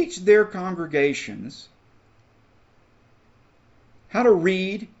teach their congregations how to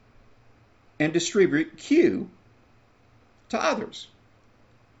read and distribute Q to others.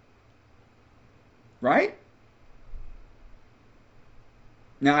 Right?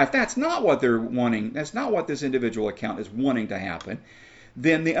 Now, if that's not what they're wanting, that's not what this individual account is wanting to happen,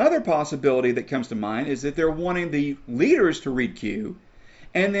 then the other possibility that comes to mind is that they're wanting the leaders to read Q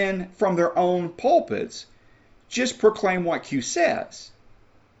and then from their own pulpits just proclaim what Q says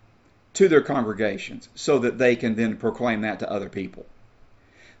to their congregations so that they can then proclaim that to other people.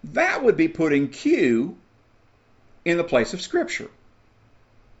 That would be putting Q in the place of Scripture.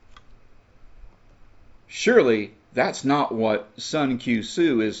 Surely that's not what Sun Q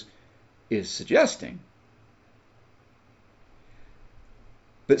Sue is suggesting.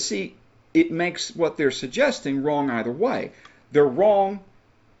 But see, it makes what they're suggesting wrong either way. They're wrong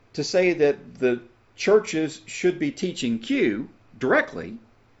to say that the churches should be teaching Q directly,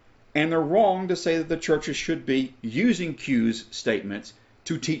 and they're wrong to say that the churches should be using Q's statements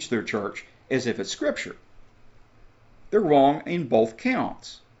to teach their church as if it's Scripture. They're wrong in both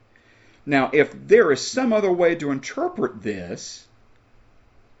counts. Now, if there is some other way to interpret this,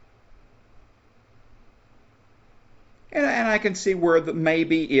 and I can see where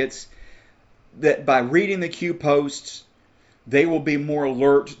maybe it's that by reading the Q posts, they will be more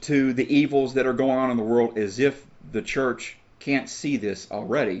alert to the evils that are going on in the world, as if the church can't see this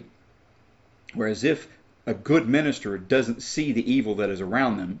already. Whereas if a good minister doesn't see the evil that is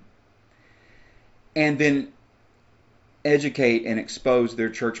around them, and then educate and expose their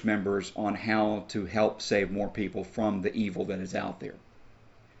church members on how to help save more people from the evil that is out there.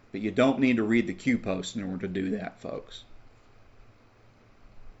 But you don't need to read the Q post in order to do that, folks.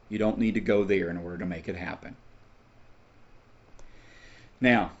 You don't need to go there in order to make it happen.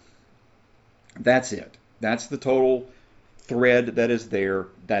 Now, that's it. That's the total thread that is there.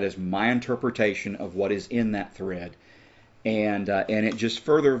 That is my interpretation of what is in that thread. And it just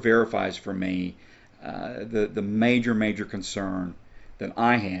further verifies for me the major concern that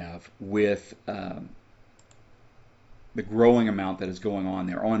I have with the growing amount that is going on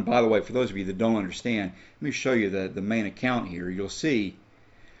there. Oh, and by the way, for those of you that don't understand, let me show you the main account here. You'll see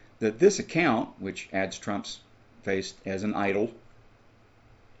that this account, which adds Trump's face as an idol,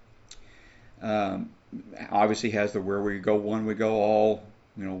 obviously has the where we go one, we go all,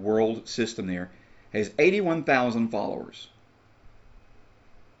 world system there, has 81,000 followers.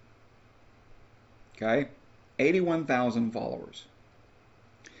 Okay, 81,000 followers.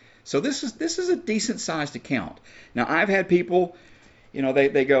 So this is a decent sized account. Now I've had people,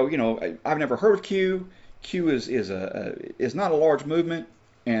 they go, I've never heard of Q. Q is not a large movement,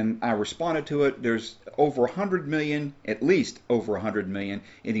 and I responded to it. There's over 100 million, at least over 100 million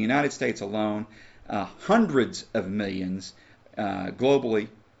in the United States alone, hundreds of millions globally,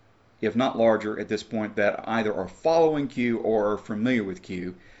 if not larger at this point, that either are following Q or are familiar with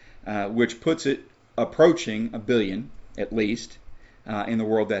Q, which puts it approaching a billion, at least, in the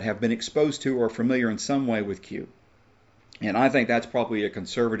world that have been exposed to or familiar in some way with Q. And I think that's probably a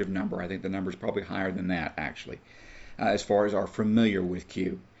conservative number. I think the number is probably higher than that, actually, as far as are familiar with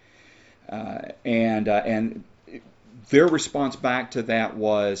Q. And their response back to that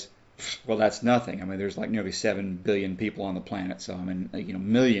was, well, that's nothing. I mean, there's like nearly 7 billion people on the planet, so I mean,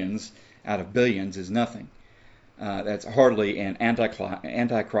 millions out of billions is nothing. That's hardly an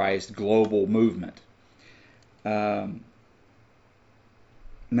antichrist global movement.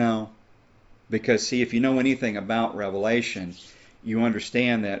 No, because see, if you know anything about Revelation, you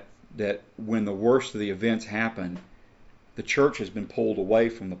understand that when the worst of the events happen, the church has been pulled away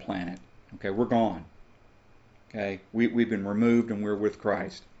from the planet. Okay, we're gone. Okay, we've been removed and we're with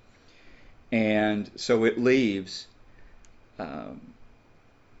Christ. And so it leaves a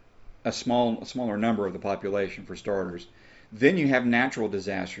smaller number of the population, for starters. Then you have natural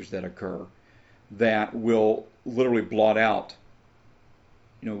disasters that occur that will literally blot out,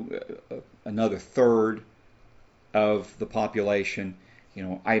 another third of the population,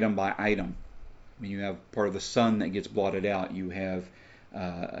 item by item. I mean, you have part of the sun that gets blotted out. You have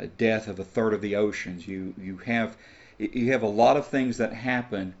a death of a third of the oceans. You have a lot of things that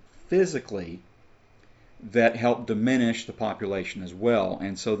happen physically that help diminish the population as well.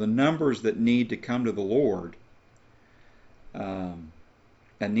 And so the numbers that need to come to the Lord and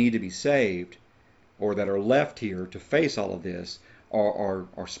need to be saved, or that are left here to face all of this,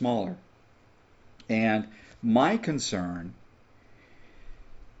 are smaller. And my concern,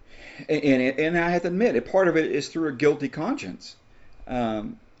 and I have to admit, part of it is through a guilty conscience,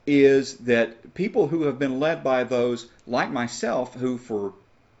 is that people who have been led by those like myself, who for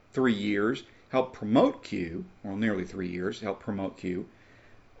 3 years helped promote Q, or nearly 3 years helped promote Q,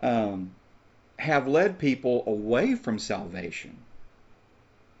 have led people away from salvation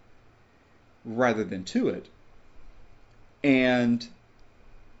rather than to it. And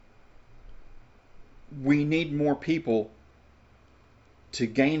we need more people to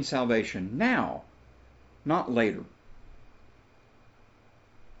gain salvation now, not later.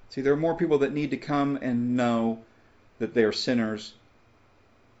 See, there are more people that need to come and know that they are sinners,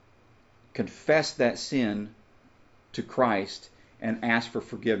 confess that sin to Christ, and ask for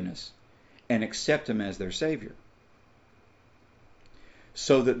forgiveness, and accept Him as their Savior,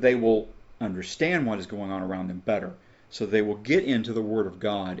 so that they will understand what is going on around them better, so they will get into the Word of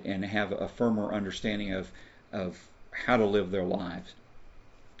God and have a firmer understanding of how to live their lives,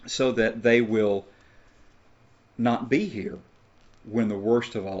 so that they will not be here when the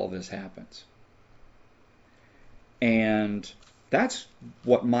worst of all of this happens. And that's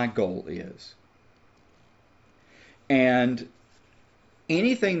what my goal is. And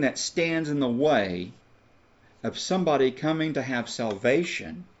anything that stands in the way of somebody coming to have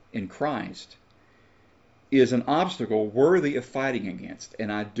salvation in Christ is an obstacle worthy of fighting against.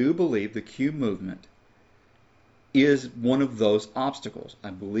 And I do believe the Q movement is one of those obstacles. I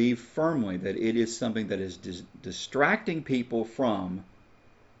believe firmly that it is something that is distracting people from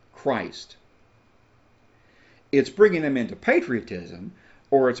Christ. It's bringing them into patriotism,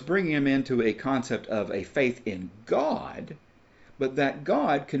 or it's bringing them into a concept of a faith in God, but that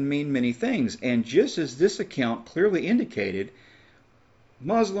God can mean many things. And just as this account clearly indicated,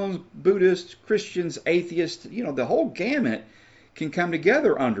 Muslims, Buddhists, Christians, atheists, the whole gamut can come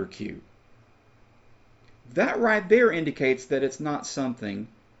together under Q. That right there indicates that it's not something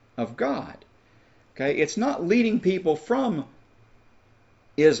of God. Okay? It's not leading people from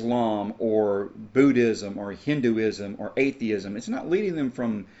Islam or Buddhism or Hinduism or atheism. It's not leading them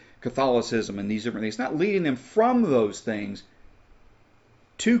from Catholicism and these different things. It's not leading them from those things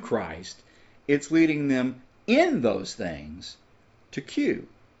to Christ. It's leading them in those things to Q.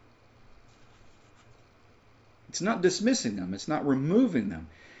 It's not dismissing them. It's not removing them.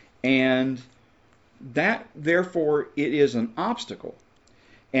 And that, therefore, it is an obstacle.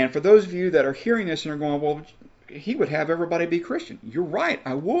 And for those of you that are hearing this and are going, well, he would have everybody be Christian. You're right,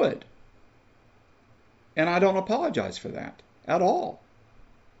 I would. And I don't apologize for that at all.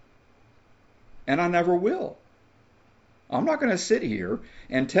 And I never will. I'm not going to sit here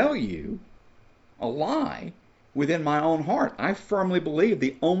and tell you a lie within my own heart. I firmly believe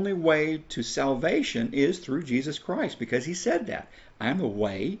the only way to salvation is through Jesus Christ, because He said that. I am the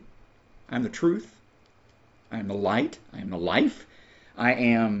way, I am the truth, I am the light, I am the life, I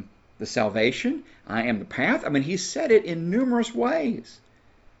am the salvation, I am the path. I mean, He said it in numerous ways.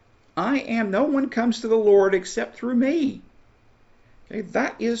 No one comes to the Lord except through me. Okay,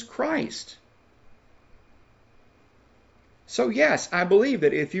 that is Christ. So yes, I believe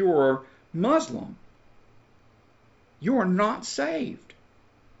that if you are Muslim, you are not saved.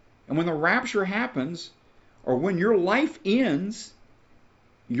 And when the rapture happens, or when your life ends,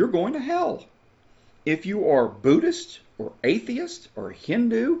 you're going to hell. If you are Buddhist or atheist or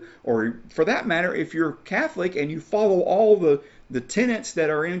Hindu, or for that matter, if you're Catholic and you follow all the tenets that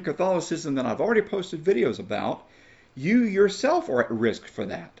are in Catholicism that I've already posted videos about, you yourself are at risk for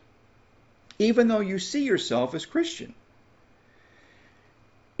that, even though you see yourself as Christian.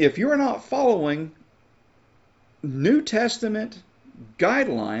 If you're not following New Testament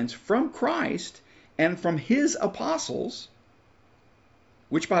guidelines from Christ and from His apostles,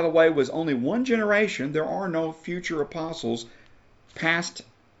 which, by the way, was only one generation. There are no future apostles past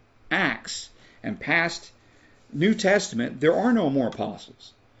Acts and past New Testament. There are no more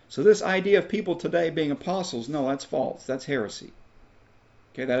apostles. So this idea of people today being apostles, no, that's false. That's heresy.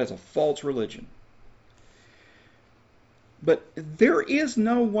 Okay, that is a false religion. But there is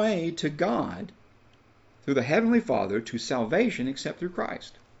no way to God through the Heavenly Father to salvation except through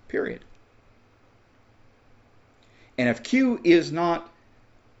Christ. Period. And if Q is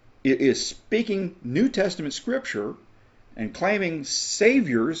speaking New Testament scripture and claiming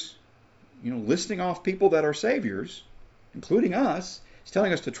saviors, listing off people that are saviors, including us, is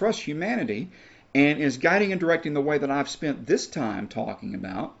telling us to trust humanity, and is guiding and directing the way that I've spent this time talking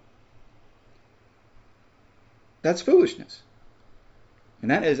about, that's foolishness. And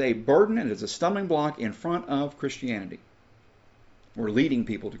that is a burden and is a stumbling block in front of Christianity. We're leading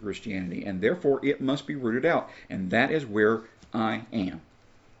people to Christianity, and therefore it must be rooted out. And that is where I am.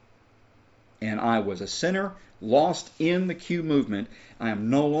 And I was a sinner, lost in the Q movement. I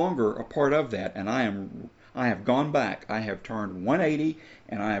am no longer a part of that, and I have gone back. I have turned 180,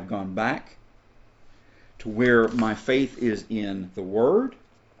 and I have gone back to where my faith is in the Word,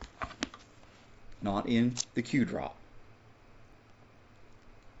 not in the Q drop.